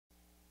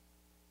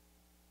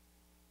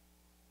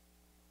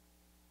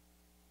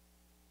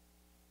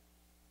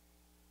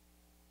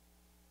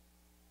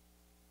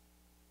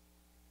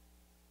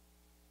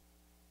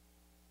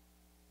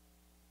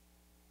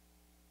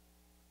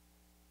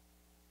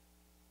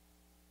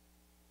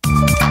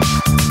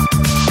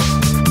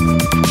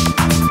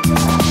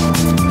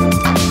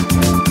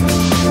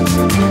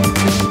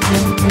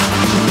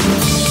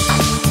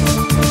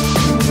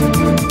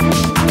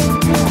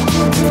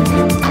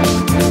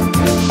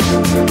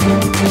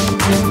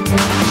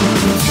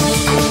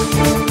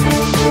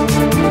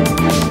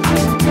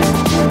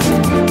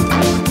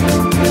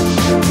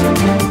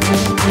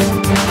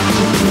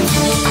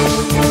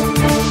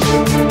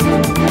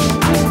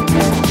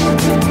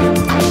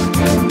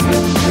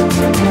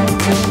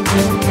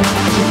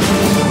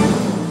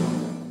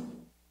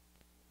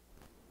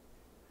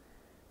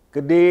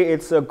Good day,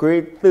 it's a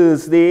great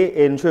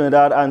Thursday in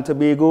Trinidad and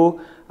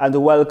Tobago, and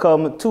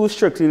welcome to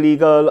Strictly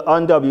Legal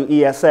on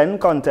WESN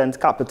Content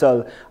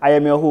Capital. I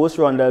am your host,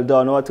 Rondell,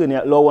 Donawa,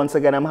 Attorney-at-Law. Once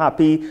again, I'm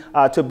happy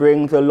to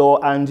bring the law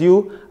and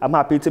you. I'm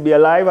happy to be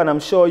alive, and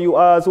I'm sure you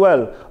are as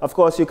well. Of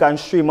course, you can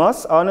stream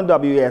us on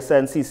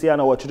WESN CC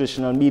and our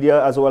traditional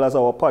media, as well as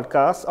our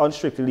podcast on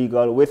Strictly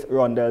Legal with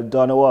Rondell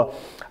Donawa.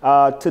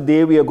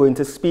 Today, we are going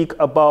to speak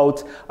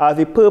about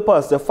the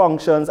purpose, the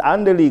functions,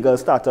 and the legal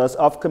status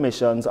of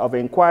commissions of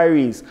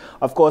inquiries.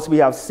 Of course, we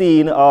have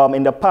seen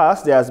in the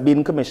past, there has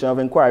been commission of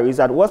inquiries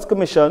that was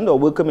commissioned or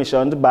were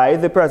commissioned by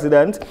the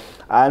president,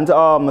 and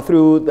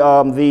through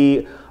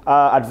the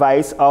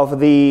advice of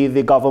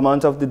the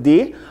government of the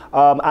day.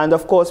 And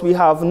of course, we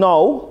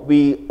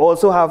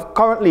also have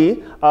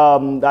currently,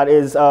 that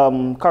is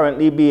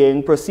currently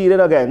being proceeded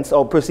against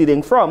or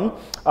proceeding from,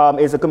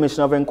 is a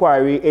commission of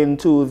inquiry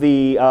into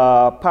the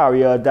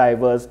Paria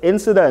divers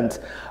incident.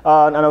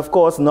 And of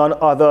course, none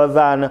other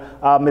than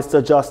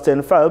Mr.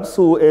 Justin Phelps,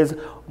 who is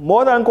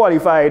more than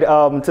qualified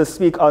to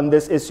speak on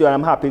this issue, and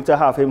I'm happy to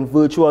have him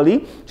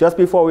virtually. Just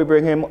before we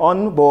bring him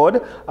on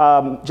board,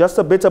 just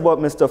a bit about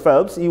Mr.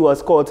 Phelps. He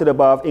was called to the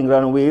Bar of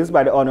England and Wales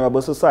by the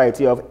Honourable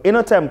Society of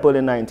Inner Temple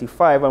in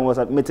 1995 and was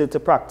admitted to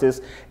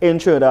practice in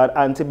Trinidad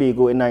and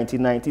Tobago in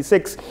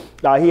 1996.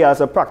 He has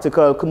a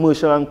practical,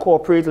 commercial and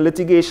corporate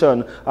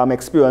litigation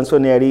experience for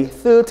nearly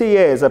 30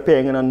 years,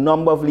 appearing in a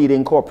number of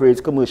leading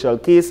corporate commercial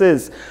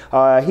cases.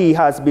 He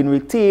has been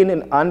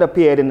retained and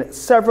appeared in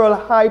several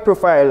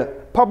high-profile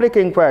public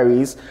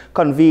inquiries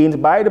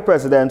convened by the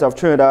President of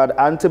Trinidad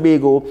and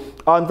Tobago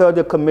under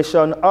the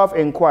Commission of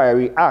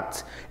Inquiry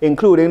Act,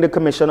 including the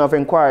Commission of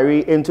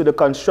Inquiry into the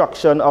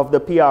construction of the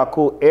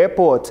Piarco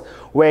Airport,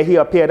 where he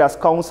appeared as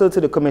counsel to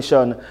the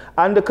Commission,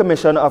 and the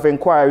Commission of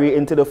Inquiry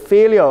into the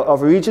failure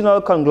of regional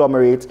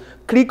conglomerate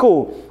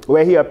CLICO,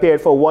 where he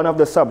appeared for one of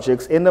the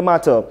subjects in the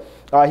matter.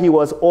 He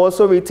was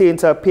also retained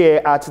to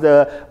appear at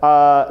the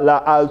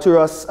La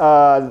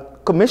Alturas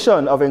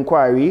Commission of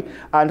Inquiry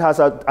and has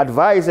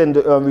advised in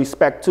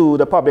respect to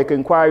the public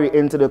inquiry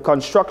into the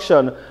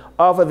construction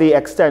of the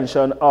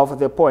extension of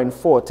the Point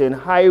 14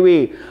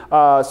 highway.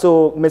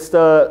 So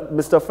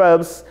Mr.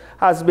 Phelps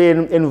has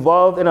been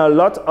involved in a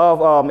lot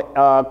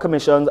of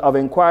commissions of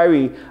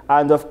inquiry,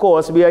 and of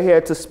course we are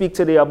here to speak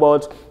today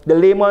about the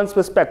layman's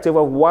perspective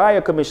of why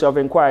a commission of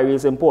inquiry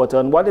is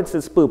important, what is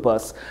its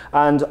purpose.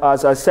 And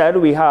as I said,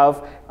 we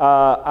have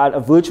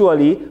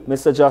virtually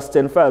Mr.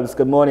 Justin Phelps.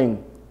 Good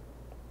morning.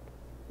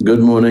 Good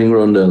morning,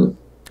 Rondell.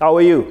 How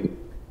are you?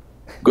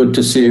 Good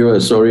to see you.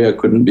 Sorry I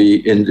couldn't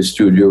be in the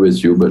studio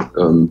with you, but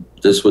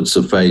this would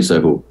suffice, I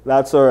hope.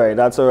 That's all right.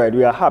 That's all right.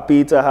 We are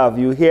happy to have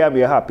you here.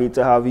 We are happy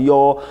to have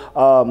your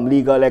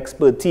legal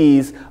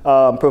expertise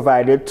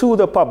provided to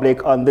the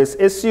public on this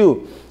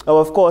issue. Now,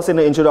 of course, in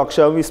the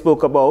introduction, we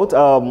spoke about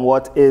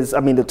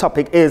the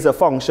topic is the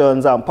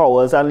functions and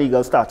powers and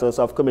legal status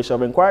of commission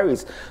of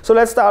inquiries. So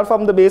let's start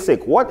from the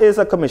basic. What is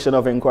a commission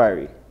of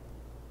inquiry?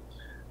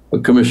 A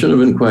commission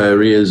of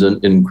inquiry is an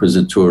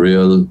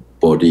inquisitorial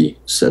body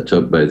set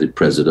up by the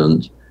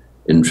President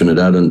in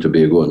Trinidad and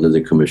Tobago under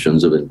the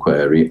Commissions of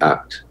Inquiry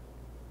Act.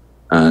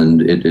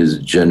 And it is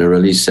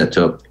generally set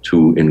up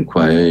to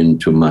inquire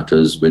into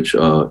matters which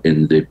are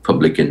in the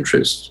public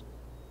interest.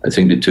 I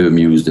think the term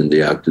used in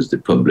the Act is the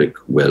public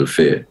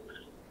welfare.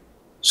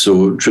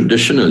 So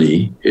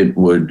traditionally, it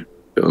would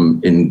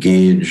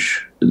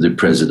engage the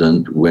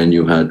President when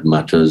you had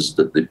matters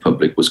that the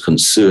public was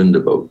concerned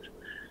about,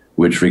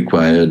 which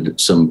required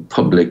some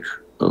public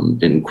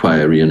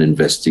inquiry and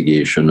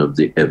investigation of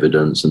the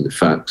evidence and the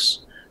facts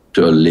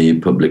to allay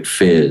public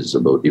fears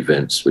about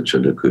events which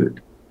had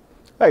occurred.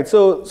 Right.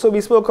 So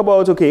we spoke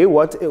about, okay,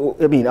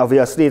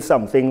 obviously it's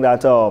something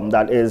that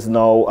that is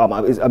now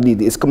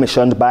is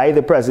commissioned by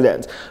the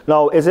President.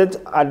 Now, is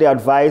it at the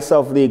advice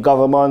of the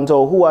government,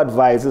 or who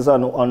advises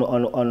on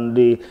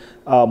the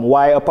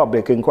why a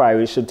public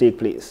inquiry should take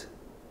place?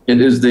 It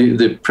is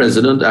the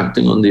President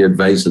acting on the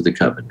advice of the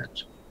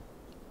Cabinet.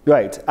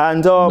 Right,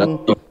 and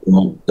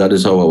that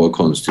is how our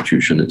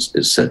Constitution is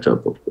set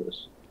up, of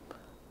course.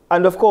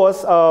 And of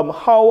course,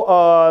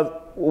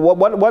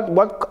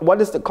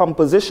 what is the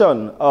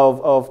composition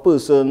of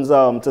persons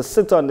to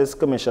sit on this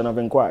commission of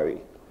inquiry?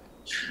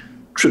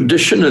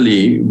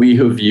 Traditionally, we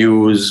have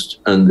used,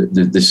 and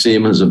the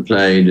same has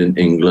applied in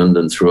England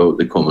and throughout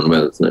the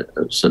Commonwealth,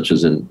 such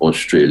as in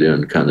Australia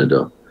and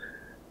Canada.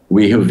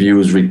 We have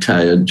used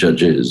retired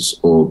judges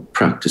or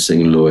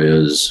practicing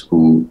lawyers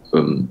who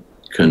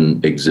can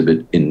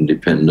exhibit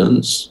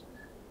independence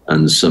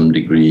and some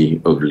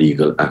degree of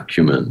legal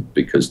acumen,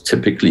 because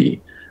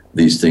typically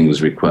these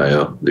things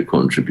require the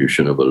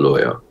contribution of a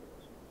lawyer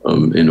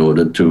in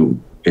order to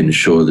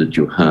ensure that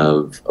you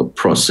have a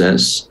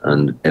process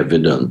and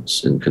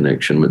evidence in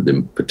connection with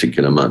the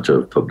particular matter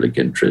of public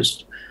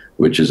interest,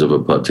 which is of a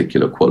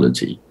particular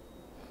quality.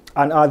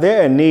 And are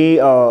there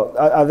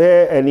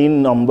any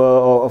number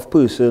of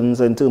persons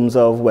in terms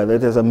of whether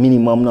there's a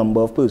minimum number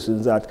of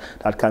persons that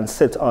can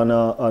sit on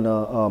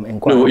a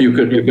inquiry? No, you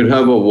could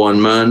have a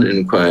one-man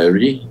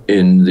inquiry.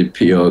 In the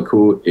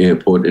Piarco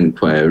Airport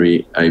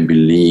inquiry, I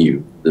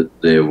believe that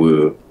there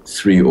were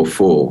 3 or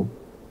 4.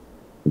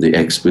 The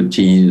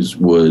expertise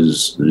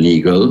was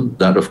legal.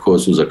 That, of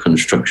course, was a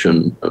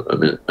construction,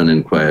 an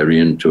inquiry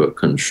into a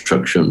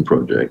construction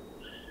project.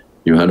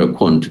 You had a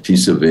quantity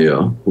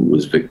surveyor, who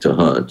was Victor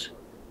Hart.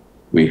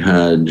 We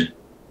had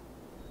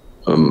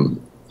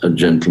a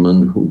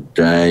gentleman who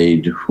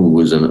died, who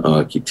was an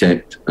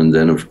architect. And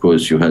then, of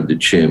course, you had the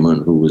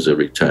chairman, who was a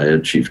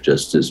retired Chief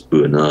Justice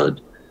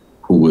Bernard,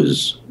 who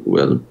was,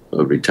 well,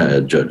 a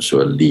retired judge,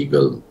 so a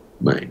legal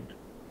mind.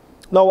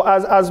 Now,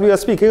 as we are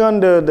speaking on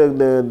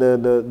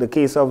the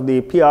case of the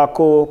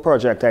Piarco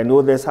project, I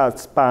know this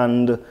has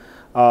spanned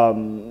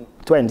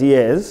 20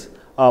 years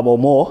or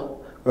more.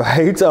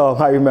 Right,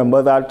 I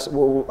remember that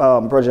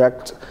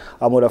project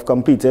would have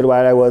completed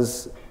while I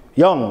was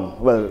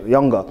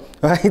younger,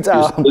 right?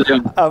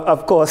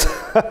 Of course,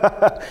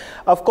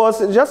 of course.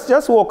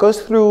 Just walk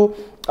us through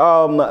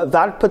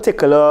that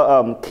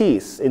particular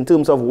case in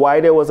terms of why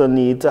there was a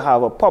need to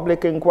have a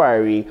public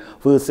inquiry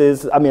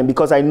versus, I mean,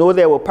 because I know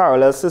there were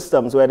parallel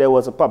systems where there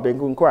was a public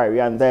inquiry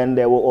and then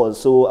there were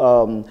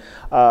also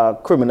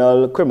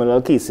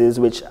criminal cases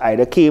which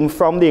either came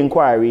from the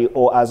inquiry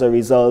or as a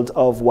result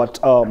of what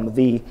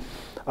the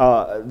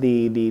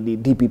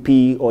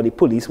DPP or the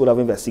police would have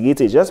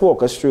investigated. Just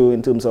walk us through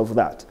in terms of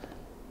that.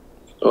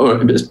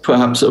 Or it's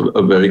perhaps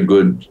a very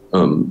good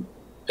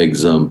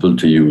example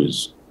to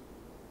use.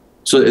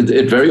 So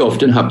it very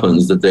often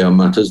happens that there are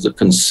matters that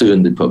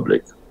concern the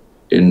public,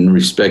 in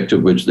respect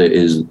of which there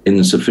is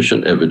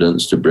insufficient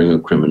evidence to bring a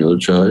criminal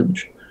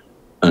charge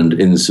and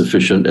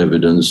insufficient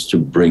evidence to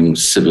bring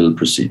civil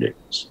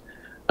proceedings.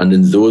 And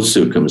in those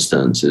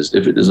circumstances,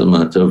 if it is a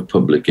matter of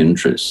public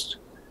interest,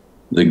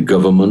 the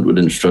government would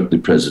instruct the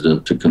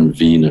president to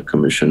convene a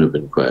commission of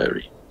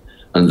inquiry.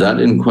 And that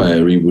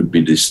inquiry would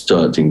be the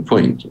starting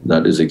point.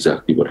 That is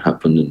exactly what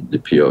happened in the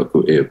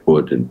Piarco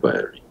Airport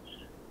inquiry.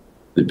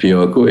 The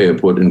Piarco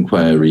Airport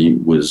inquiry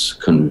was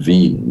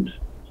convened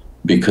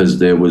because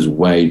there was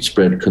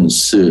widespread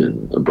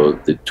concern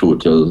about the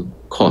total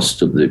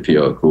cost of the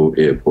Piarco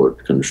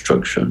Airport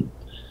construction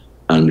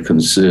and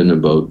concern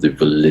about the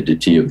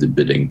validity of the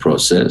bidding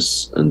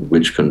process and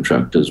which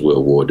contractors were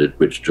awarded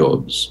which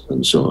jobs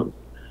and so on.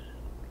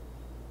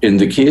 In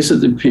the case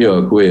of the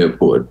Piarco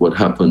Airport, what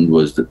happened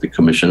was that the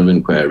Commission of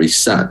Inquiry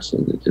sat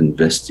and it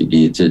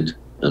investigated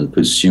and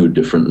pursued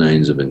different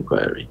lines of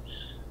inquiry.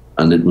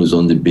 And it was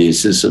on the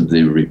basis of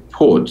the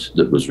report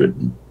that was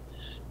written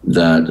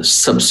that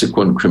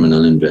subsequent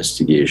criminal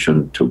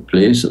investigation took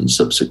place and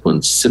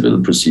subsequent civil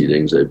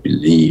proceedings, I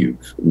believe,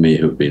 may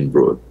have been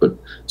brought. But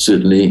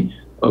certainly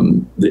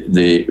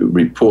the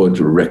report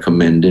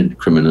recommended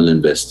criminal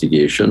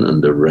investigation,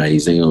 and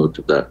arising out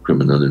of that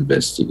criminal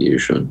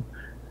investigation,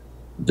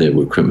 there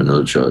were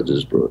criminal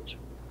charges brought.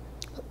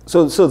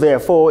 So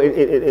therefore,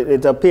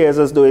 it appears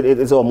as though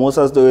it's almost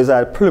as though it's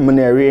a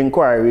preliminary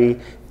inquiry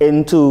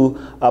into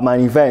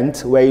an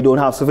event where you don't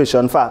have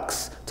sufficient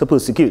facts to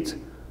prosecute.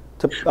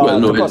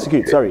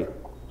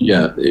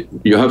 Yeah,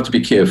 you have to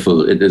be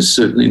careful. It is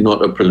certainly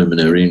not a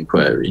preliminary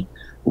inquiry.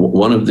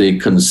 One of the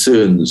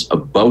concerns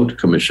about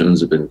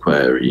commissions of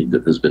inquiry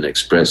that has been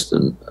expressed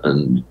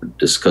and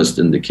discussed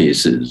in the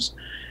cases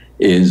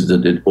is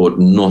that it ought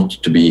not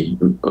to be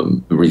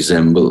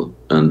resemble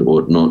and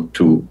ought not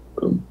to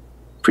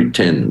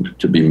pretend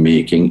to be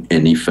making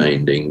any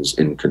findings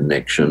in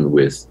connection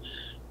with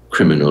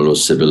criminal or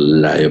civil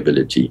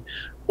liability.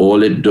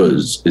 All it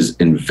does is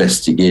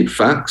investigate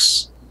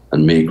facts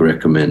and make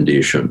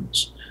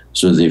recommendations.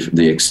 So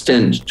the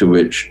extent to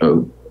which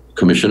a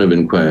commission of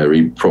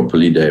inquiry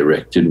properly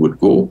directed would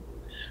go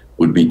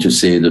would be to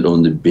say that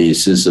on the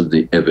basis of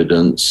the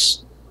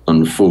evidence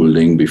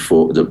unfolding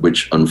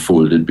which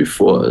unfolded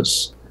before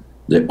us,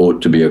 there ought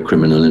to be a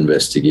criminal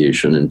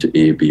investigation into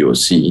A, B, or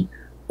C,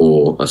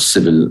 or a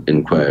civil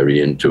inquiry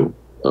into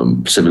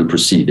civil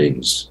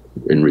proceedings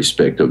in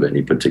respect of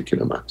any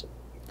particular matter.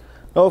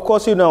 Now, of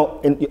course, in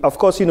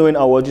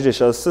our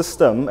judicial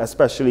system,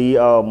 especially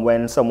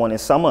when someone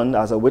is summoned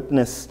as a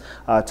witness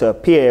to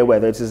appear,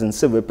 whether it is in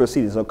civil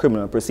proceedings or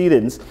criminal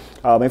proceedings,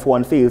 if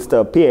one fails to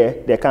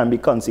appear, there can be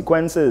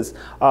consequences.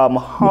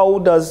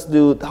 How does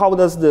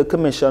the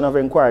Commission of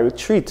Inquiry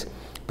treat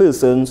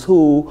persons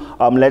who,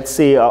 let's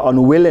say, are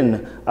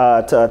unwilling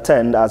to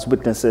attend as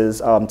witnesses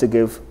to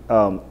give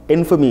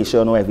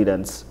information or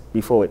evidence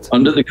before it?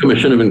 Under the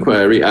Commission of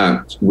Inquiry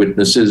Act,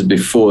 witnesses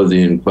before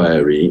the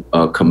inquiry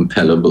are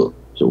compellable.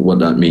 So what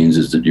that means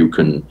is that you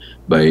can,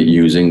 by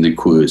using the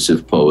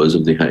coercive powers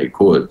of the High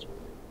Court,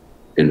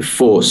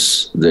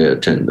 enforce their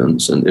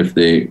attendance. And if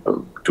they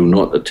do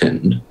not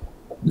attend,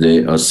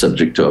 they are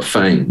subject to a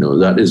fine. Now,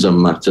 that is a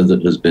matter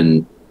that has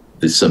been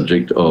the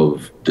subject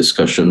of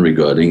discussion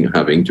regarding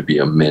having to be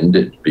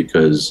amended,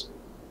 because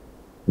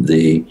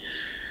the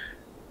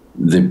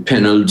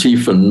penalty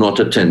for not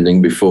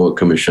attending before a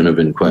commission of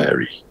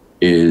inquiry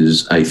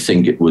is, I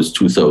think it was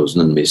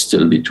 2,000 and may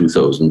still be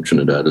 2,000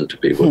 Trinidad and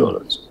Tobago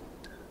dollars.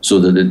 So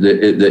that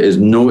there is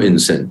no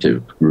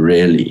incentive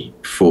really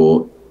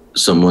for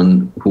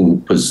someone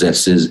who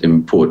possesses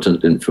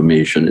important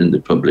information in the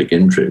public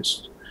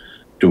interest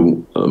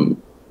to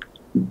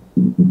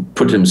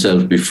put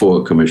himself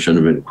before a commission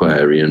of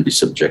inquiry and be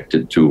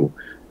subjected to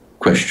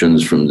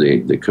questions from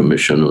the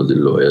commission or the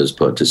lawyers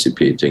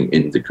participating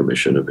in the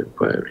commission of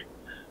inquiry.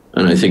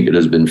 And I think it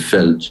has been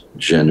felt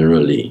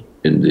generally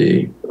in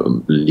the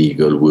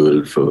legal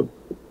world for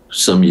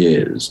some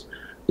years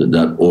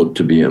that ought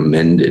to be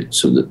amended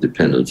so that the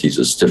penalties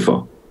are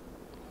stiffer.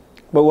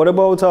 But what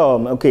about,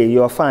 okay,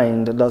 you're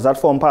fined. Does that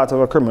form part of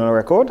a criminal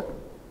record?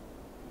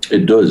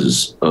 It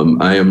does.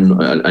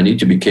 I need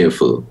to be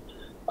careful.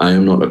 I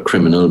am not a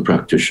criminal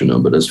practitioner,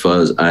 but as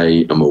far as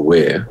I am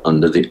aware,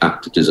 under the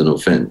Act, it is an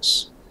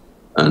offense.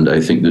 And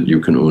I think that you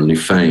can only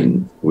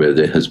fine where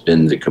there has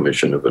been the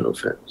commission of an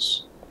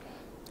offense.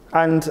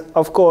 And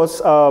of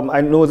course,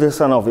 I know this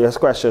is an obvious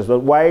question, but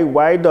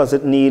why does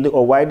it need,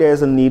 or why there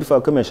is a need for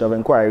a commission of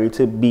inquiry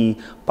to be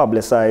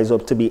publicized or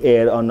to be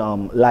aired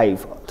on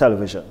live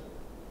television?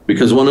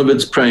 Because one of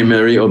its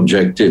primary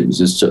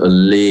objectives is to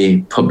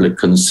allay public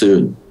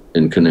concern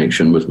in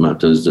connection with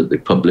matters that the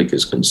public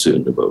is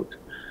concerned about,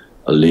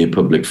 allay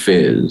public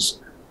fears,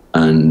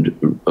 and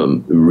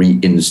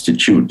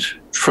reinstitute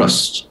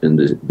trust in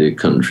the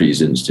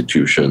country's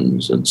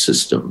institutions and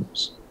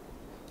systems.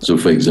 So,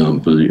 for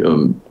example,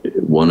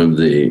 one of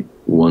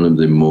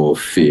the more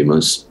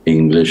famous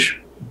English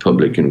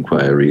public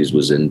inquiries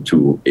was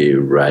into a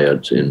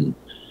riot in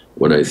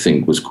what I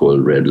think was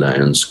called Red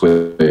Lion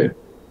Square.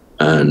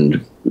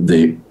 And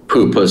the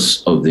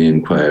purpose of the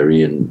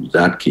inquiry in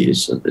that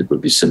case, and it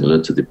would be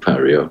similar to the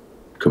Paria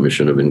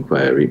Commission of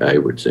Inquiry, I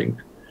would think,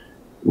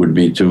 would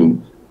be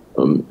to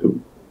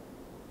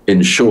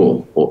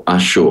ensure or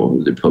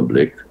assure the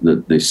public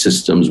that the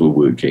systems were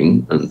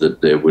working and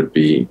that there would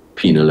be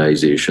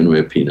penalization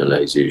where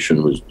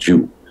penalization was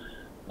due,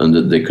 and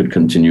that they could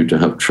continue to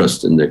have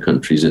trust in their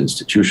country's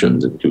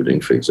institutions,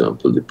 including, for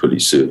example, the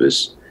police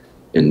service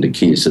in the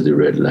case of the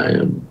Red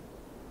Lion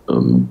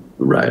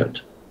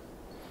riot.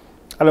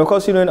 And of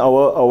course, you know, in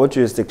our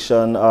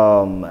jurisdiction,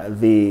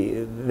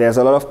 there's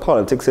a lot of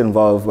politics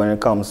involved when it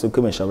comes to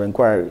commission of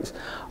inquiries.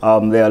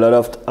 There are a lot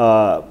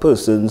of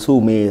persons who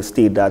may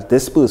state that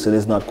this person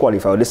is not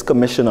qualified, or this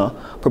commissioner,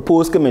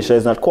 proposed commissioner,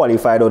 is not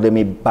qualified, or they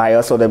may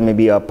bias, or there may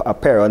be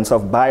appearance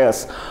of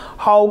bias.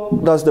 How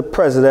does the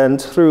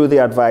president, through the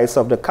advice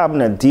of the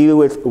cabinet, deal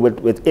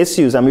with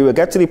issues? And we will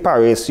get to the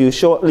Paria issue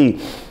shortly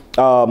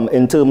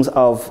in terms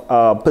of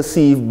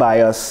perceived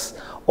bias,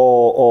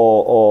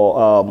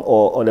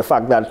 or the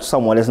fact that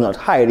someone is not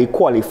highly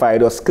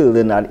qualified or skilled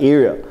in that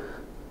area?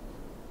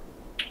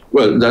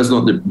 Well, that's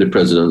not the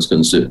president's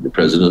concern. The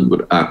president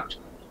would act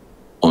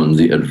on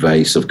the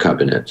advice of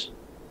cabinet.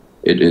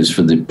 It is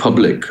for the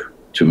public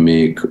to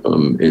make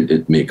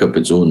it make up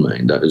its own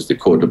mind. That is, the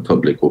court of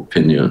public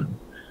opinion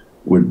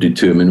would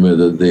determine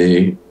whether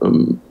there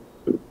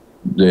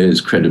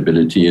is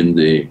credibility in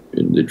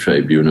the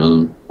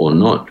tribunal or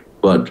not.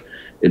 But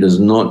it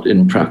has not,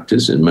 in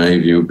practice, in my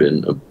view,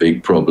 been a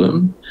big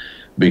problem,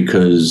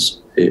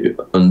 because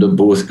under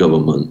both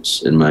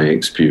governments, in my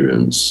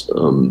experience,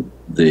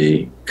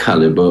 the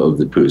caliber of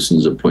the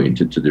persons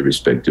appointed to the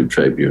respective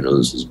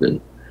tribunals has been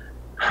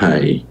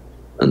high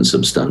and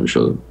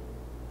substantial.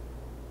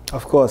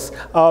 Of course.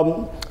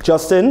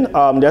 Justin,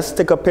 just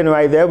stick a pin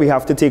right there. We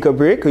have to take a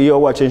break. You're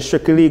watching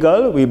Strictly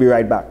Legal. We'll be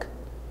right back.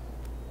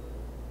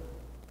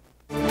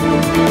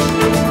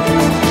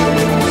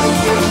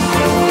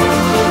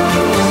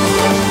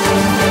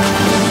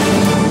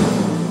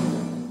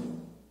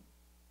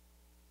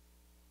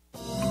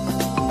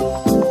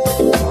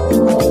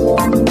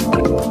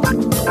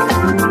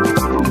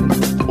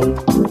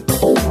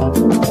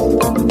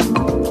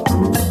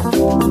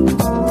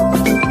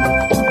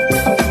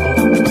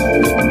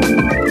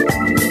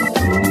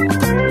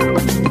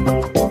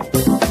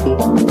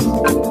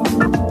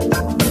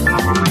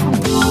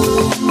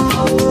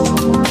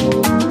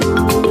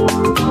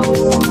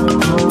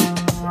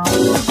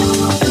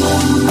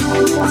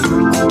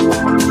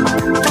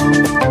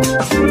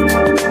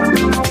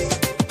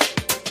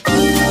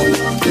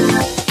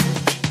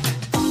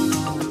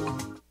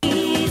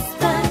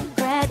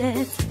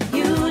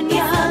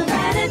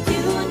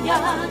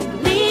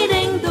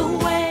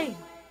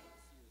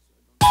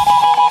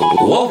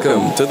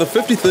 Welcome to the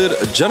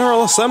 53rd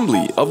General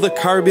Assembly of the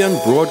Caribbean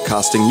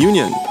Broadcasting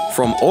Union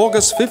from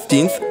August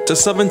 15th to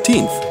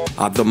 17th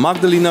at the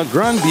Magdalena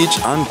Grand Beach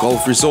and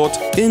Golf Resort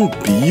in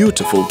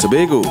beautiful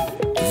Tobago.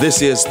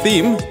 This year's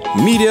theme,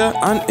 Media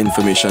and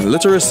Information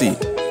Literacy.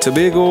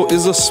 Tobago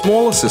is a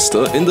smaller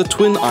sister in the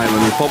twin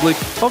island republic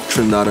of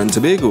Trinidad and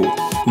Tobago,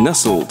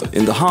 nestled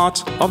in the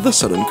heart of the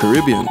Southern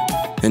Caribbean.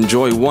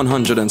 Enjoy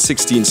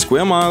 116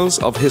 square miles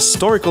of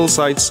historical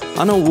sites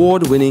and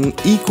award-winning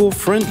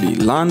eco-friendly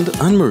land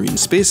and marine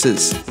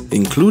spaces,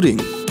 including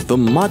the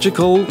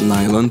magical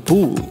Nylon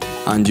Pool.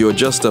 And you're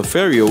just a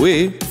ferry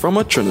away from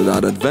a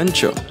Trinidad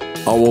adventure.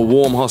 Our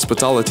warm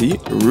hospitality,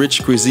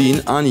 rich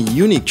cuisine, and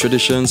unique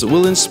traditions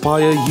will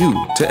inspire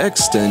you to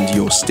extend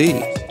your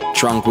stay.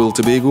 Tranquil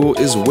Tobago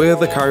is where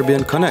the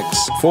Caribbean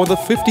connects for the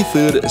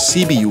 53rd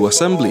CBU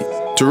Assembly.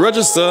 To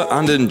register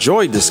and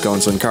enjoy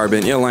discounts on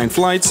Caribbean airline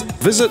flights,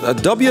 visit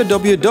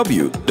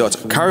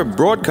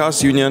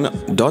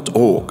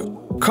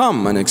www.caribbeanbroadcastunion.org.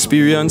 Come and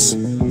experience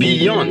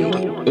beyond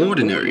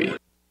ordinary.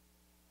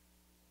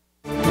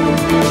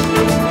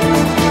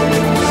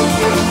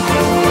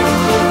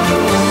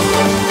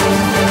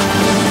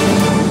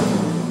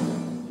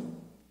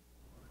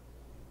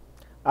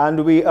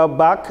 And we are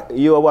back.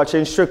 You are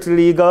watching Strictly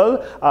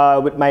Legal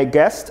with my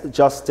guest,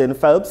 Justin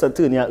Phelps,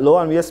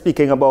 Attorney-at-Law, and we are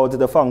speaking about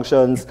the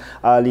functions,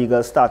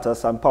 legal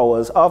status, and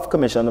powers of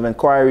Commission of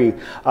Inquiry.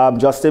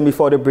 Justin,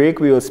 before the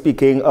break, we were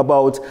speaking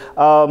about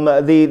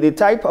the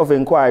type of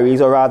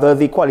inquiries, or rather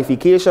the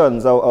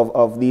qualifications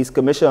of these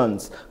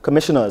commissioners.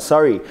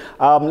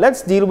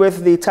 Let's deal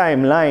with the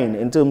timeline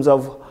in terms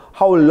of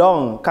how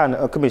long can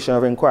a Commission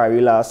of Inquiry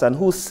last, and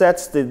who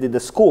sets the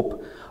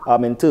scope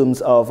in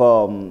terms of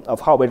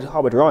how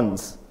it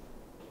runs.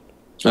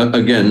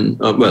 Again,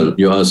 well,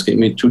 you're asking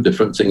me two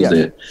different things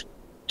there.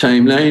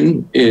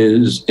 Timeline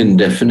is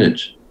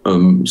indefinite.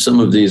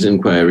 Some of these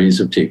inquiries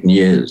have taken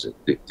years.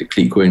 The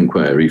CLICO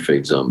inquiry, for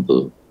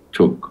example,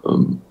 took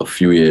a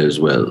few years.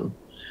 Well,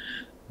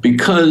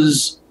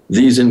 because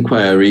these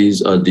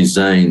inquiries are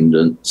designed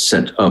and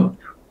set up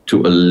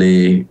to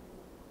allay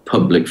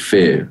public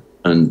fear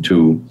and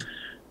to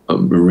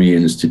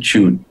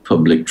reinstitute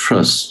public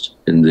trust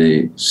in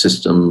the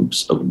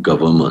systems of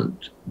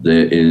government,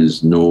 there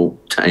is no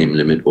time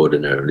limit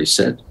ordinarily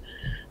set.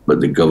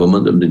 But the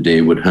government of the day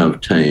would have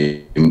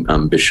time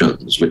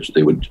ambitions, which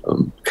they would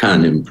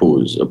can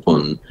impose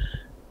upon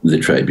the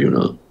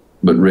tribunal.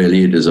 But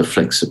really, it is a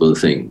flexible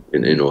thing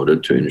in order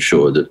to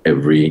ensure that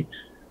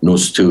no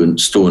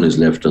stone is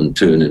left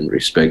unturned in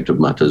respect of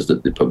matters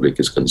that the public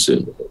is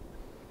concerned about.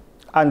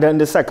 And then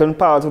the second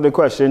part of the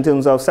question, in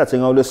terms of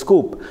setting out the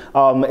scope,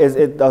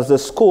 does the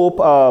scope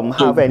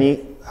have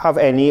any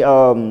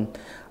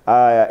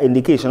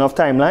indication of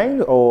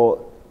timeline, or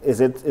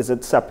is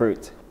it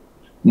separate?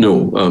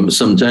 No.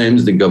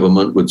 Sometimes the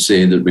government would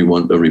say that we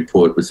want a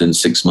report within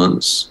 6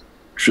 months.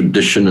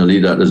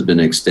 Traditionally, that has been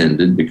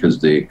extended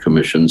because the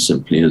commission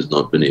simply has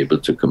not been able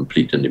to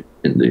complete in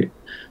the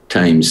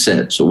time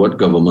set. So what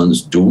governments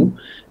do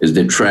is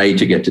they try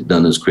to get it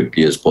done as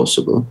quickly as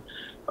possible.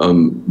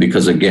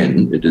 Because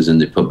again, it is in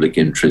the public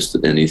interest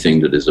that anything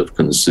that is of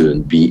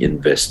concern be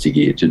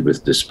investigated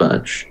with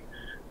dispatch.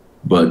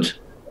 But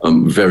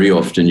very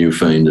often you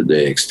find that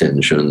there are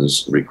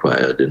extensions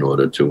required in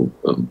order to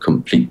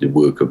complete the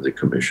work of the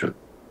commission.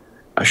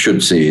 I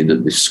should say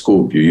that the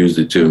scope, you use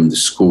the term, the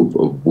scope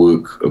of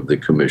work of the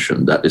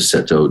commission, that is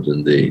set out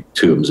in the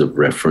terms of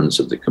reference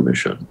of the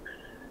commission,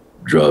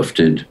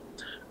 drafted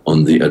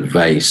on the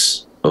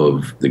advice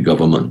of the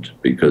government,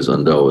 because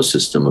under our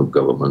system of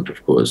government,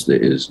 of course, there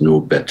is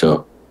no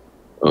better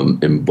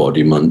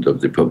embodiment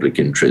of the public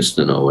interest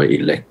than our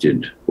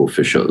elected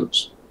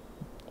officials.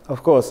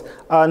 Of course.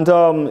 And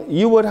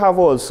you would have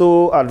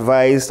also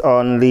advised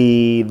on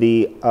the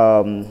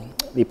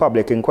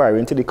public inquiry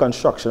into the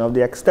construction of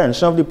the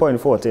extension of the Point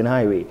 14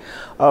 highway.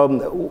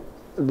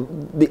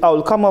 The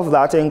outcome of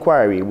that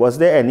inquiry, was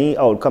there any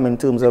outcome in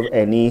terms of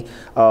any,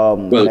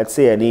 let's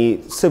say,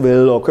 any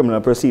civil or criminal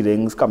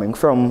proceedings coming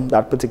from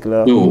that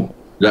particular? No,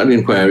 that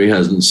inquiry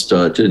hasn't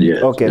started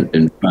yet. Okay.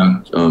 In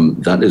fact,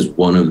 that is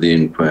one of the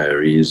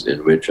inquiries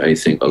in which I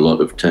think a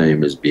lot of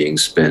time is being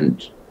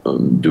spent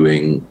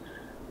doing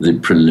the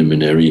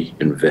preliminary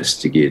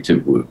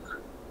investigative work.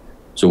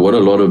 So what a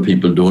lot of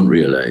people don't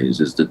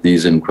realize is that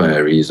these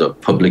inquiries are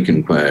public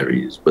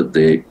inquiries, but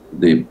the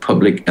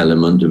public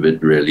element of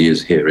it really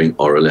is hearing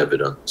oral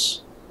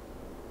evidence.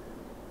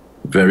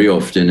 Very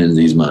often in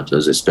these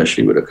matters,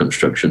 especially with a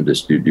construction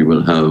dispute, you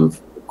will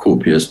have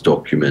copious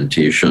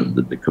documentation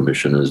that the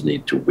commissioners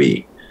need to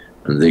weigh,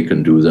 and they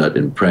can do that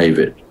in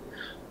private.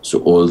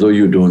 So although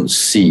you don't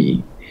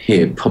see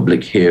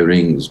public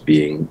hearings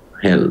being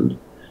held,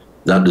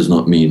 that does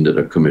not mean that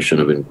a commission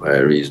of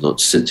inquiry is not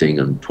sitting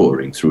and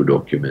poring through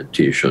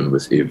documentation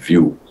with a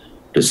view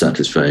to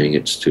satisfying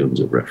its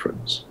terms of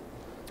reference.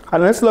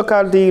 And let's look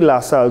at the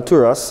Las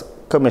Alturas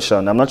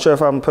Commission. I'm not sure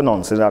if I'm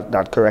pronouncing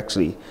that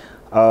correctly.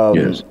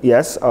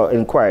 Yes,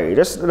 inquiry.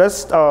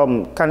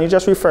 Can you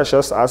just refresh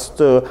us as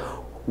to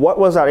what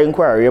was that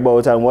inquiry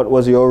about and what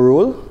was your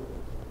role?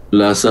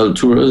 Las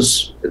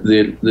Alturas,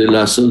 the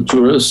Las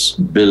Alturas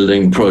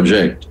building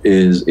project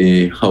is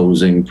a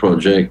housing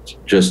project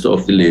just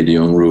off the Lady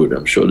Young Road.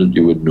 I'm sure that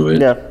you would know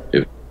it. Yeah.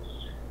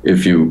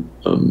 If you,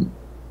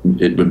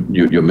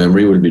 your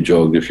memory will be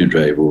jogged if you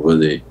drive over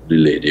the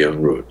Lady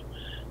Young Road.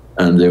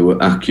 And there were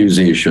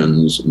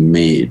accusations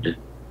made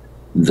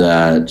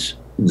that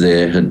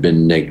there had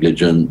been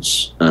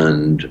negligence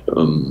and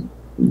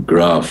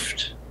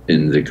graft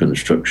in the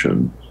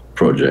construction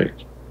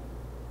project.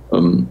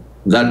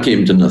 That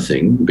came to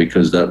nothing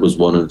because that was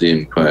one of the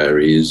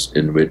inquiries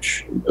in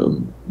which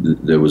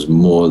there was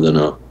more than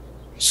a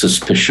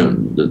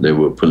suspicion that there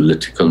were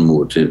political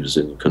motives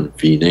in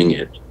convening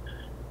it.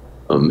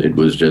 It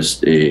was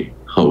just a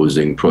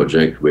housing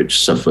project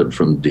which suffered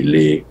from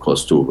delay,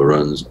 cost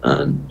overruns,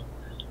 and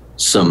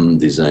some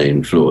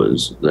design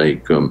flaws,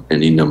 like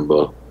any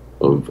number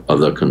of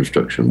other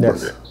construction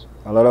projects.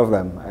 A lot of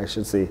them, I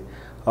should say.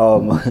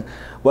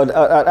 But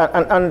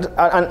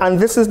and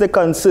this is the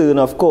concern,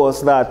 of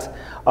course, that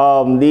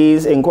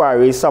these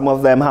inquiries, some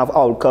of them have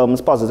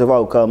outcomes, positive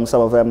outcomes,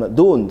 some of them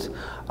don't.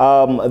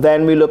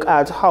 Then we look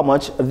at how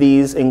much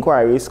these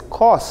inquiries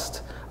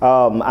cost,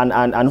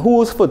 and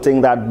who's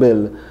footing that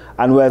bill,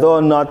 and whether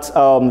or not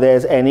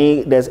there's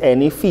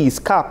any fees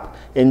cap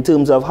in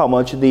terms of how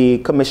much the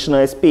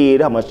commissioner is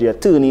paid, how much the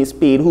attorney is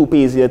paid, who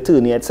pays the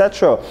attorney,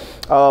 etc.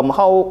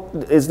 How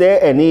is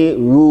there any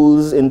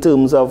rules in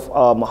terms of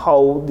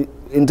the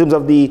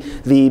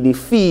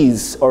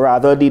fees, or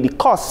rather the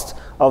cost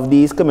of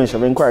these commission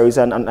of inquiries,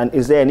 and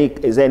is there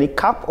any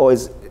cap, or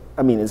is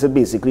it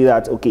basically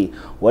that, okay,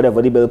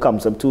 whatever the bill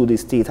comes up to, the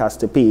state has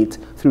to pay it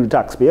through the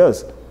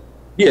taxpayers?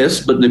 Yes,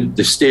 but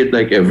the state,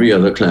 like every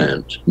other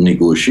client,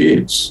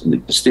 negotiates.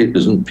 The state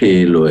doesn't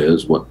pay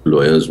lawyers what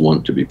lawyers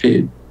want to be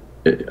paid.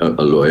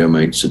 A lawyer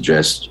might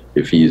suggest,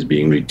 if he is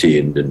being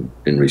retained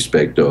in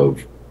respect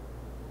of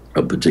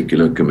a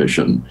particular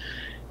commission,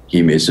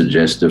 he may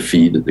suggest a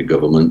fee that the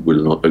government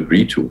will not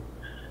agree to.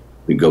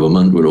 The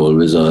government would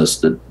always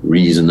ask that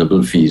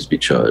reasonable fees be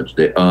charged.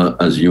 There are,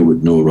 as you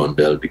would know,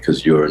 Rondell,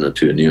 because you're an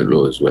attorney at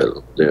law as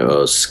well, there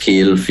are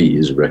scale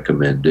fees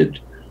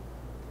recommended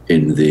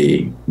in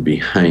the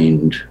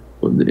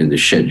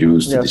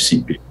schedules to the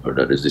CPR,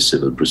 that is the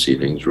civil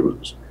proceedings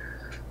rules.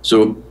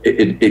 So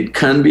it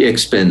can be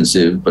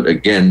expensive, but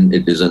again,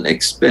 it is an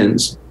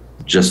expense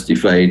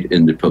justified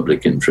in the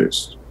public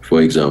interest.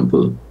 For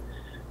example,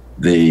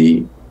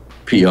 the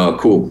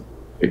PRCO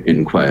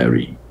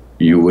inquiry,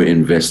 you were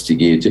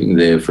investigating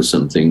there for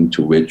something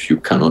to which you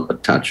cannot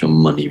attach a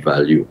money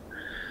value.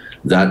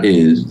 That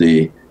is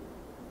the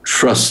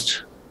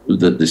trust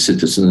that the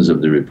citizens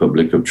of the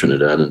Republic of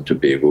Trinidad and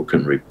Tobago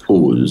can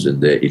repose in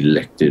their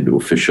elected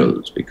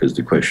officials, because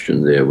the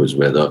question there was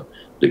whether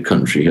the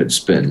country had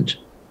spent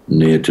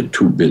near to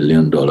 $2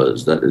 billion,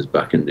 that is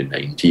back in the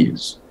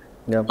 90s,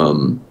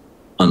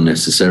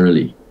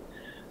 unnecessarily.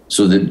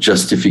 So the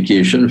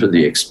justification for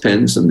the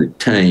expense and the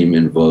time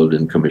involved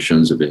in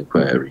commissions of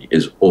inquiry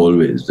is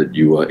always that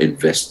you are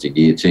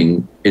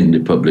investigating in the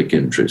public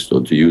interest,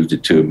 or to use the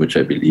term which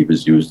I believe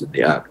is used in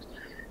the Act,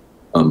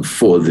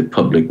 for the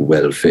public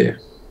welfare.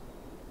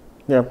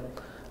 Yeah.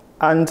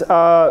 And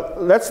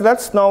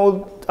let's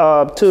now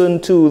turn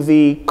to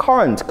the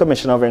current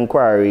Commission of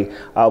Inquiry,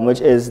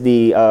 which is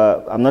the,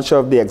 I'm not sure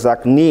of the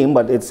exact name,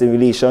 but it's in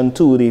relation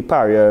to the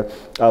Pariah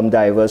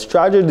diverse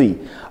tragedy.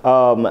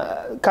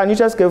 Can you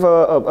just give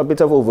a bit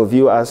of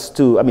overview as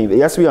to,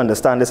 yes, we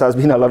understand this has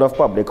been a lot of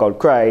public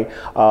outcry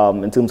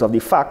in terms of the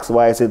facts.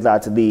 Why is it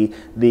that the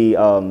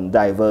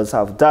divers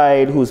have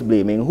died? Who's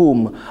blaming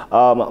whom?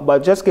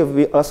 But just give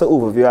us an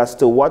overview as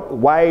to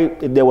why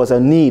there was a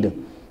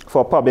need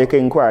for public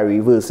inquiry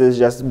versus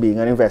just being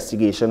an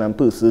investigation and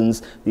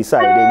persons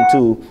deciding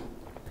to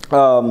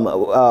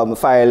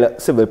file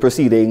civil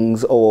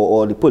proceedings,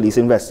 or the police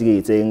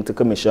investigating to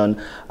commission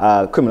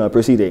criminal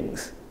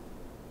proceedings.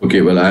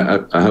 Okay, well,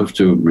 I have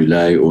to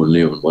rely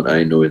only on what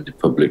I know in the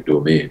public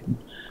domain.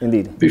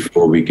 Indeed.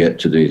 Before we get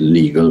to the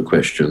legal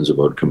questions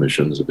about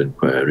commissions of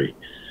inquiry.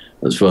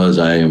 As far as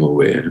I am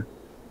aware,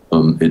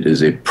 it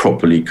is a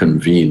properly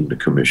convened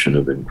commission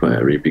of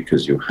inquiry,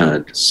 because you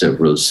had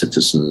several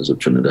citizens of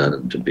Trinidad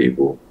and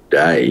Tobago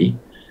die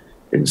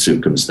in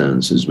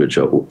circumstances which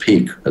are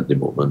opaque at the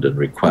moment and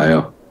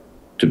require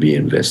to be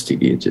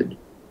investigated.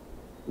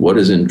 What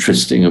is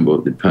interesting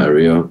about the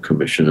Pariah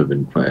Commission of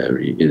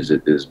Inquiry is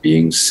it is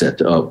being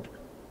set up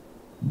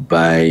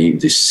by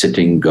the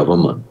sitting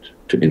government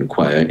to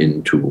inquire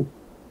into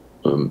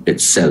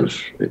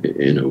itself,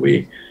 in a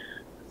way.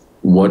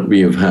 What we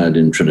have had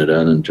in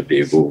Trinidad and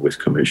Tobago with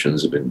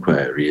commissions of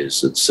inquiry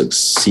is that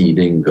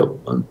succeeding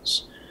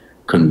governments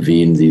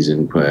convene these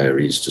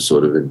inquiries to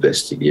sort of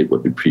investigate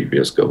what the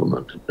previous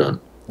government had done.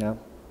 Yeah.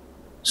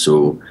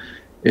 So,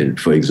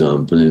 for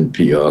example, in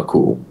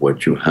PRCO,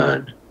 what you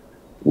had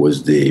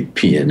was the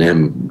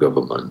PNM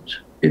government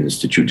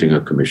instituting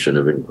a commission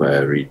of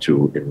inquiry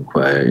to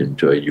inquire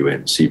into a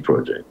UNC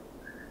project.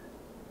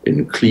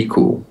 In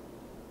CLICO,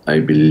 I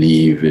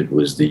believe it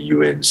was the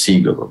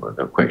UNC government,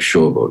 I'm quite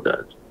sure about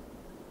that,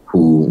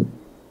 who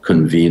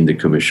convened the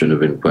commission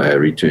of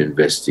inquiry to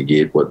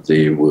investigate what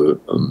they were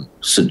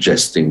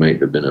suggesting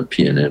might have been a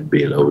PNM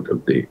bailout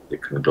of the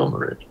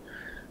conglomerate.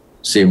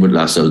 Same with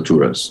Las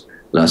Alturas.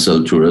 Las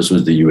Alturas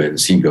was the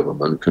UNC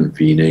government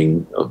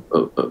convening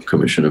a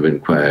commission of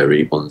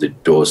inquiry on the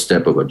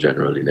doorstep of a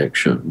general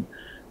election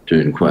to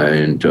inquire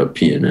into a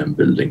PNM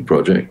building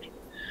project.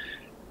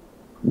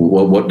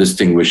 What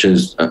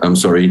distinguishes, I'm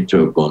sorry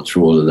to have gone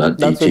through all of that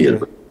detail,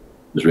 but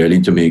is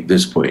really to make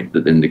this point,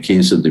 that in the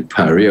case of the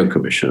Pariah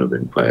Commission of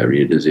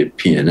Inquiry, it is a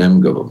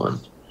PNM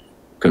government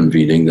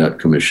convening that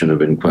Commission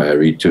of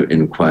Inquiry to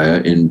inquire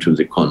into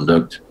the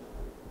conduct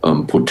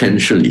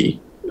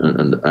potentially,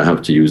 and I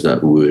have to use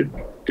that word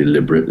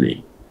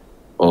deliberately,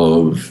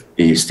 of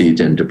a state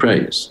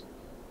enterprise.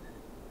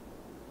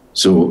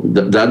 So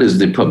that is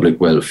the public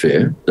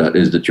welfare. That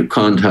is that you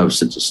can't have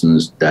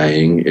citizens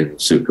dying in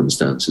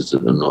circumstances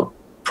that are not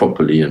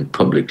properly and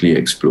publicly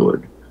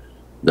explored.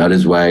 That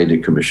is why the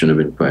Commission of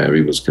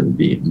Inquiry was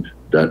convened.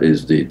 That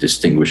is the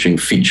distinguishing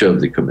feature of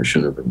the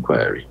Commission of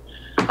Inquiry.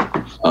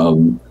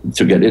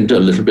 To get into a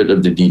little bit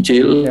of the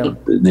detail,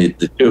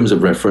 the terms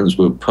of reference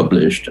were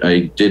published.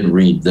 I did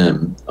read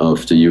them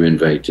after you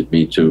invited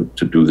me to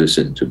do this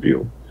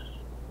interview.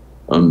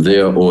 They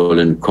are all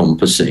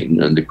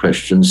encompassing, and the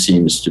question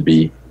seems to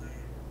be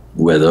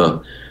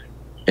whether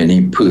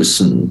any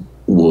person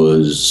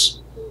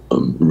was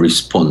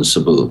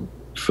responsible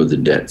for the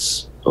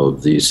deaths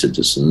of these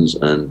citizens,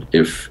 and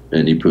if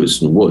any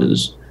person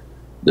was,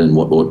 then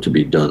what ought to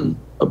be done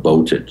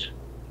about it.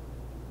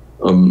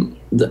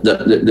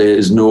 There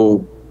is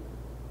no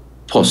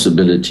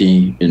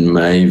possibility, in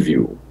my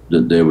view,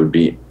 that there would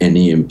be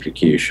any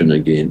implication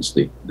against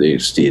the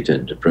state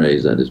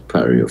enterprise that is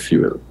Pariah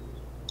Fuel.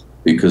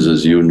 Because,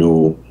 as you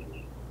know,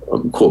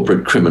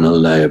 corporate criminal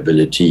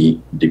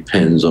liability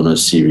depends on a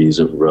series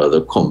of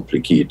rather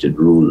complicated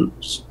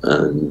rules.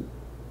 And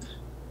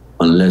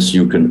unless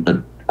you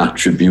can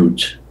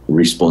attribute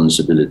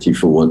responsibility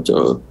for what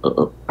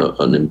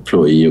an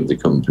employee of the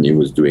company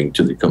was doing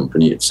to the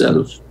company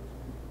itself,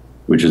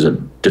 which is a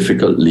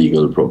difficult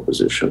legal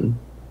proposition,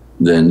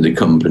 then the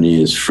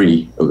company is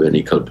free of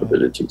any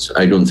culpabilities.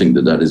 I don't think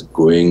that is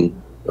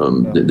going,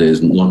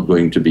 there's not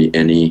going to be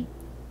any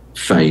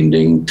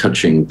finding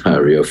touching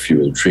Pariah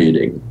Fuel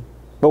trading.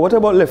 But what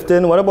about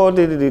lifting? What about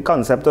the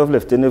concept of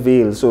lifting the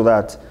veil so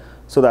that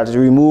it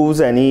removes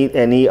any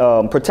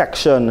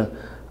protection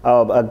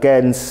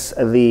against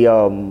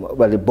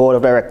the board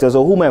of directors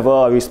or whomever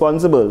are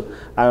responsible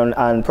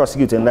and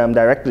prosecuting them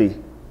directly?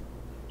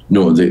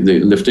 No, the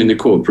lifting the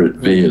corporate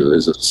veil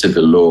is a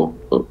civil law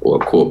or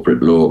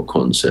corporate law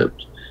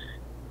concept.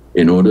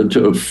 In order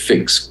to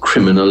fix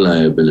criminal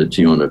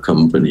liability on a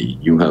company,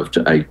 you have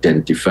to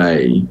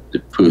identify the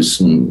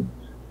person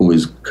who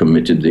has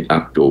committed the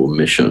act or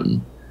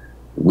omission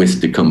with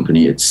the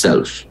company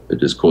itself.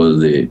 It is called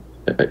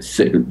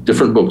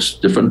different books,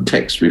 different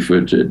texts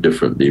refer to it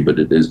differently, but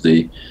it is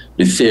the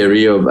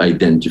theory of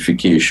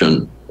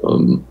identification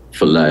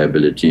for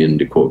liability in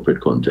the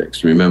corporate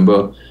context.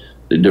 Remember,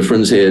 the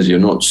difference here is you're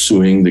not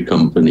suing the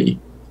company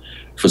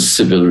for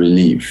civil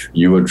relief.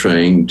 You are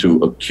trying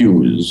to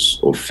accuse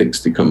or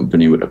fix the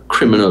company with a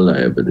criminal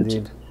liability.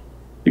 Indeed.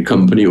 The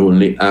company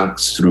only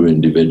acts through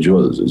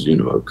individuals. As you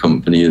know, a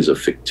company is a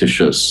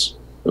fictitious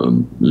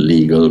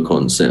legal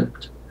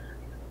concept.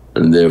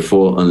 And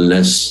therefore,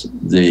 unless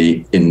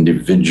the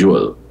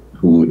individual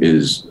who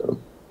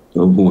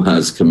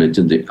has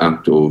committed the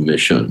act or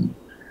omission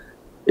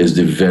is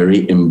the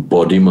very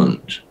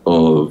embodiment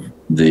of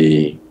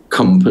the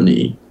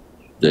company,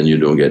 then you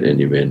don't get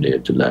anywhere near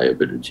to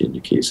liability in the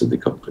case of the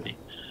company.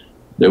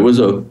 There was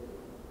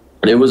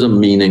a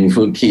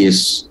meaningful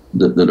case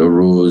that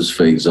arose,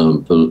 for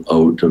example,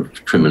 out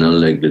of criminal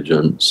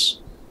negligence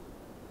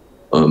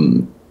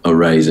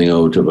arising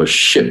out of a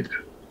ship,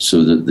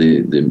 so that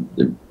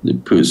the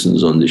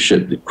persons on the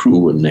ship, the crew,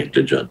 were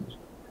negligent.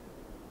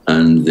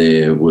 And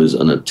there was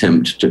an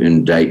attempt to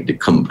indict the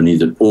company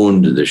that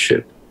owned the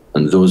ship.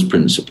 And those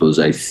principles,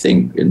 I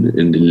think,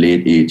 in the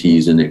late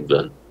 80s in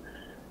England,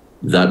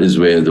 that is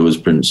where those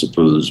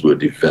principles were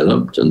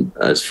developed. And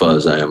as far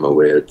as I am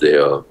aware, they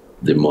are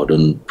the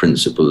modern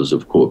principles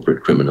of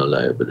corporate criminal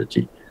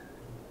liability.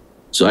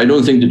 So I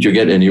don't think that you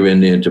get anywhere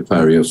near to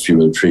Pariah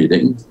Fuel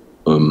trading.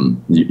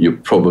 You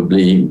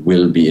probably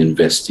will be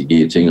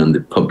investigating, and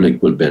the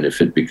public will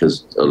benefit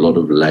because a lot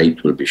of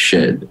light will be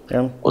shed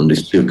on the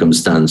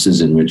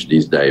circumstances in which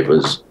these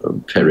divers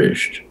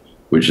perished,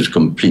 which is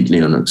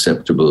completely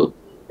unacceptable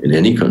in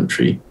any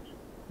country.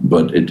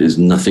 But it is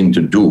nothing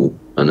to do,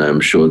 and I'm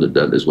sure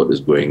that is what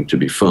is going to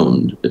be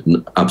found.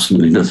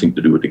 Absolutely nothing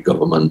to do with the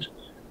government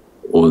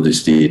or the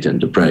state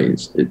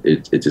enterprise.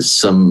 It is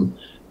some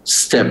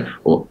step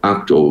or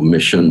act or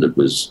omission that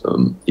was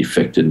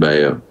effected by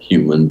a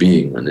human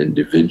being, an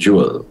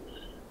individual,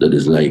 that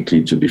is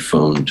likely to be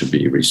found to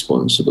be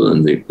responsible.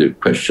 And the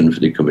question for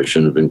the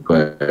Commission of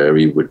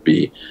Inquiry would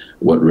be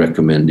what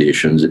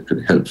recommendations it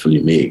could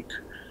helpfully make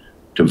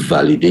to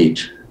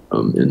validate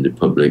in the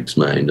public's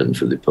mind and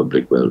for the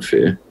public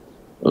welfare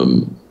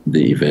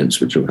the events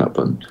which have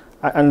happened.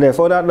 And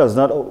therefore, that does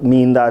not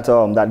mean that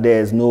that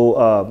there is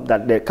no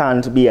that there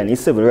can't be any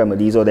civil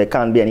remedies or there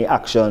can't be any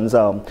actions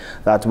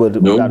that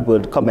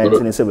would commence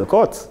in the civil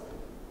courts.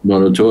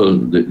 Not at all.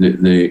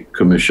 The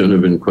Commission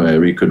of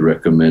Inquiry could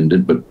recommend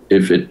it, but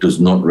if it does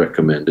not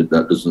recommend it,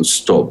 that doesn't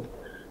stop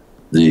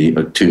the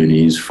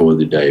attorneys for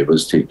the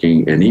divers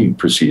taking any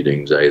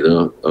proceedings,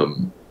 either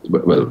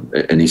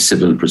any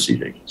civil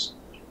proceedings.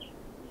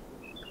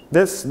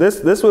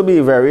 This will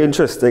be very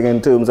interesting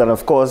in terms, and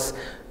of course,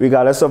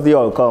 regardless of the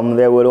outcome,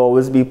 there will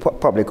always be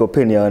public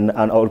opinion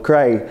and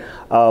outcry.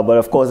 But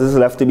of course, this is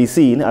left to be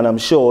seen, and I'm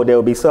sure there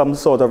will be some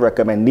sort of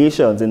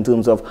recommendations in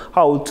terms of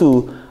how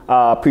to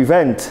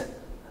prevent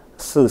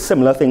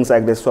similar things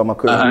like this from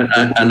occurring.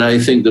 And I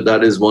think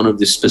that is one of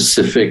the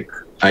specific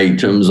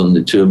items on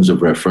the terms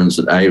of reference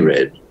that I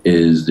read,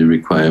 is the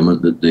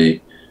requirement that the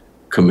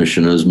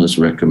commissioners must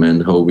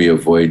recommend how we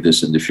avoid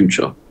this in the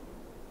future.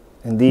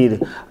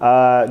 Indeed.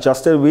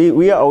 Justin,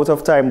 we are out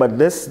of time, but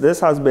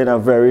this has been a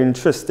very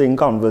interesting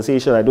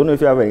conversation. I don't know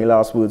if you have any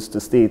last words to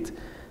state.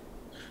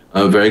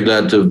 I'm very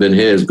glad to have been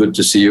here. It's good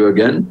to see you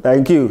again.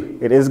 Thank you.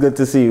 It is good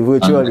to see you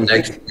virtually. And the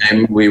next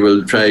time we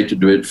will try to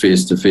do it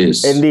face to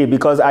face. Indeed,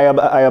 because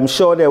I am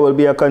sure there will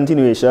be a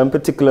continuation,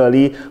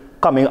 particularly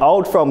coming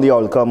out from the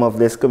outcome of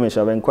this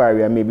Commission of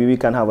Inquiry, and maybe we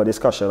can have a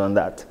discussion on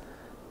that.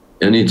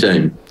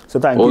 Anytime. So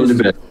thank you. All the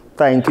best.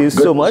 Thank you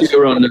so much.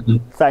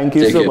 Thank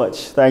you so much.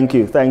 Thank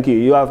you. Thank you.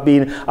 You have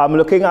been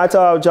looking at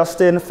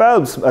Justin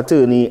Phelps,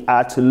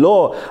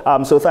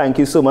 Attorney-at-Law. So thank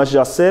you so much,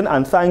 Justin.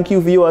 And thank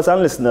you, viewers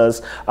and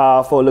listeners,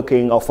 for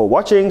looking or for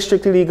watching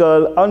Strictly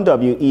Legal on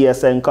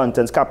WESN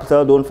Content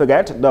Capital. Don't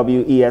forget,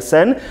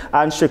 WESN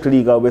and Strictly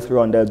Legal with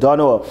Rondell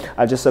Donawa.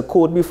 And just a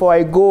quote before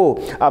I go.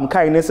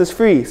 Kindness is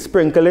free.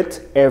 Sprinkle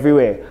it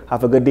everywhere.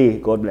 Have a good day.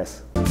 God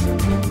bless.